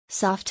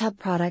Softub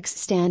products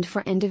stand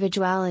for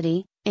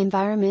individuality,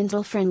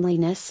 environmental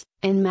friendliness,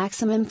 and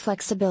maximum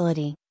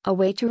flexibility, a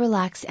way to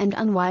relax and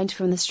unwind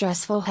from the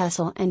stressful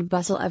hustle and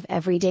bustle of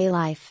everyday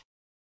life.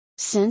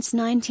 Since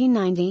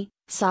 1990,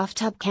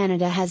 Softub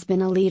Canada has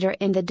been a leader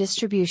in the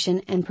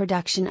distribution and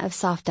production of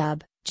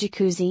Softub,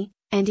 jacuzzi,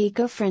 and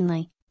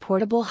eco-friendly,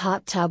 portable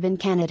hot tub in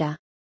Canada.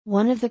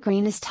 One of the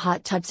greenest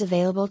hot tubs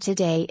available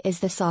today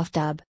is the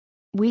Softub.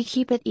 We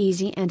keep it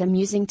easy and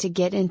amusing to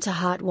get into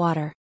hot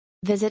water.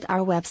 Visit our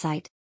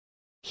website.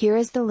 Here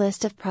is the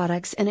list of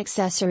products and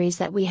accessories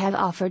that we have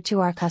offered to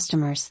our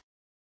customers.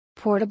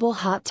 Portable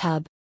hot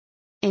tub.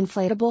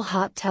 Inflatable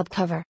hot tub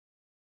cover.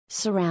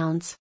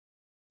 Surrounds.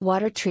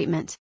 Water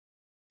treatment.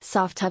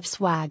 Softub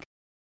swag.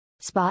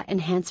 Spa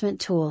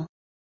enhancement tool.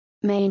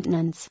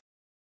 Maintenance.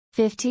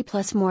 50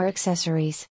 plus more accessories.